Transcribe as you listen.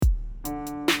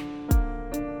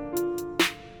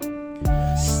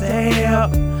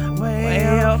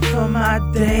way up for my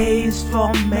days,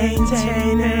 for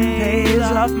maintaining pays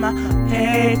off my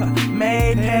paper,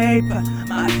 made paper,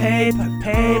 my paper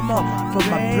paid more. For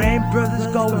my brain brothers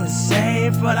go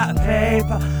insane for that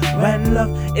paper. When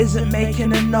love isn't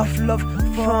making enough love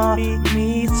for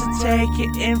me to take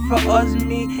it in for us,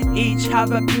 me each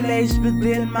have a place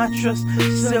within my trust.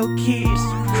 Still keeps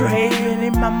craving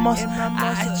in my must.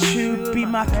 I should be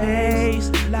my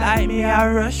pace. Like me, I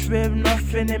rush with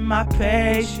nothing in my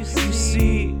pace. You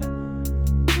see,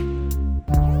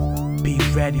 be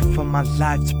ready for my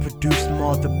life to produce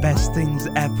more, the best things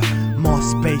ever. More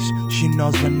space, she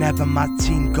knows whenever my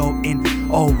team go in.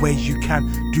 Always you can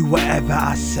do whatever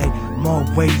I say. More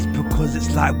ways because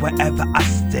it's like wherever I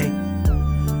stay.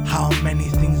 How many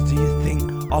things do you think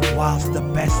of whilst the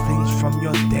best things from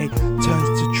your day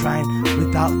turns to trying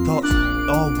without thoughts?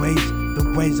 Always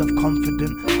the ways of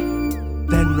confidence.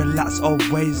 Then relax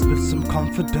always with some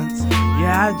confidence.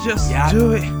 Yeah, I just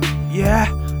do it. Yeah,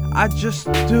 I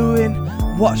just doing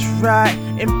what's right.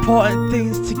 Important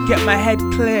things to get my head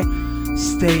clear.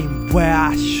 Staying where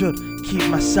I should. Keep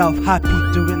myself happy,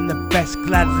 doing the best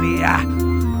gladly. I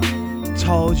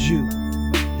told you,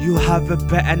 you'll have a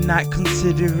better night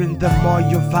considering the more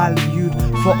you're valued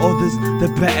for others, the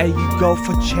better you go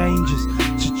for changes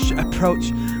to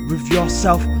approach with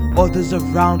yourself. Others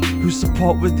around who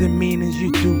support with the meanings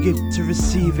you do give to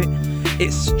receive it.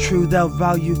 It's true they'll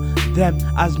value them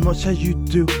as much as you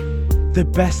do. The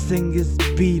best thing is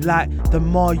be like the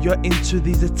more you're into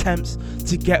these attempts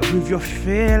to get with your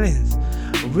feelings.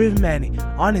 With many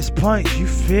honest points you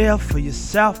feel for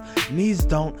yourself. Needs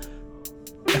don't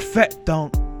affect,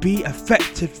 don't be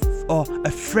effective or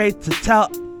afraid to tell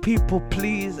people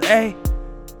please,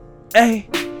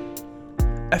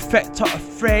 affect or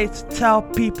afraid to tell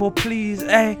people please,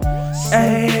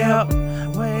 Stay up,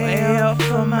 way up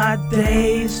for my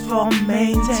days, for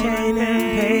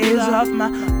maintaining pays off my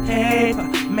paper,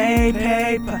 made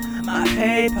paper, my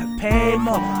paper paid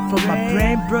more. For my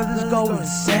brain brothers go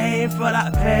insane for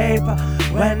that paper.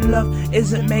 When love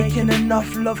isn't making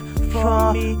enough love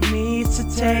for me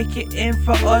to take it in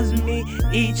for us, me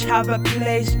each have a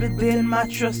place within my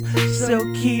trust. Still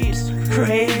keeps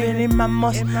craving in my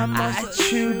must. I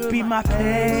should be my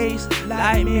pace.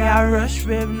 Like me, I rush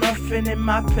with nothing in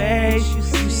my pace.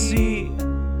 You see,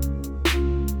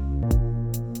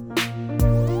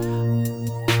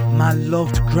 my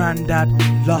loved granddad,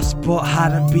 lost but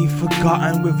hadn't been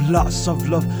forgotten, with lots of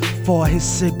love for his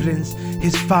siblings,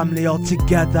 his family all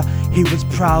together. He was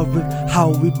proud with how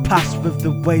we passed with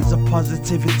the ways of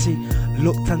positivity.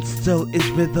 Looked and still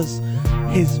is with us.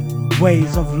 His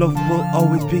ways of love will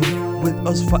always be with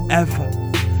us forever.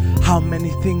 How many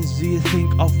things do you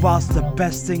think of whilst the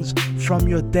best things from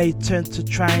your day turn to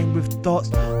trying with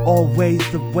thoughts? Always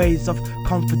the ways of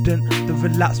confident, the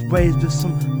relaxed ways with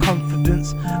some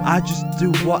confidence. I just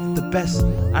do what the best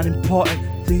and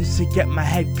important things to get my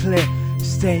head clear.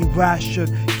 Staying where I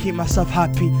should, keep myself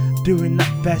happy, doing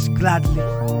that best gladly.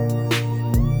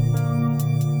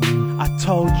 I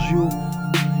told you,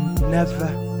 never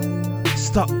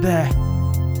stop there.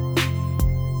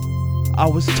 I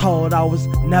was told I was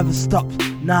never stopped.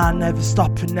 Nah, never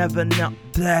stopping, never not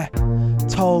there.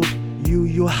 Told you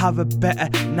you'll have a better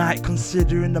night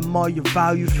considering the more you're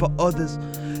valued for others.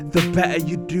 The better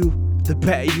you do, the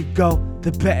better you go,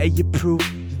 the better you prove,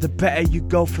 the better you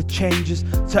go for changes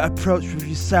to approach with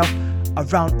yourself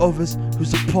around others who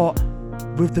support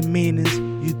with the meanings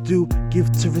you do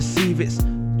give to receive. It's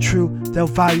true, they'll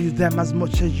value them as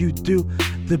much as you do.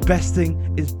 The best thing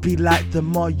is be like the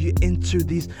more you're into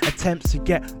these attempts to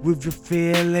get with your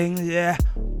feelings, yeah.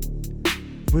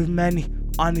 With many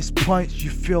honest points you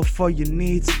feel for your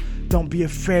needs. Don't be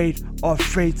afraid or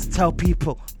afraid to tell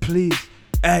people, please,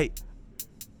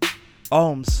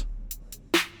 Ohms,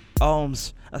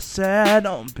 I said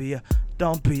don't be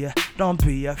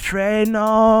afraid,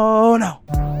 no,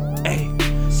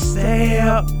 Stay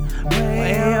up,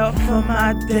 way up for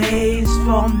my days,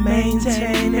 for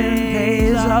maintaining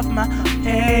pays off my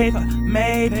paper,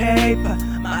 made paper,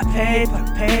 my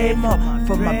paper paid more.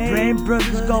 For my brain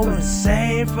brothers go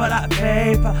insane for that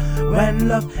paper. When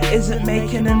love isn't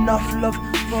making enough love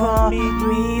for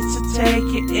me to take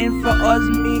it in for us,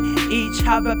 me each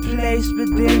have a place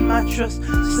within my trust.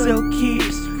 Still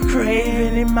keeps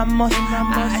craving in my must.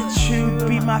 I should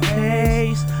be my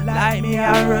pace. Like me,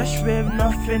 I rush with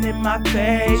nothing in my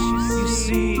pace. You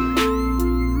see.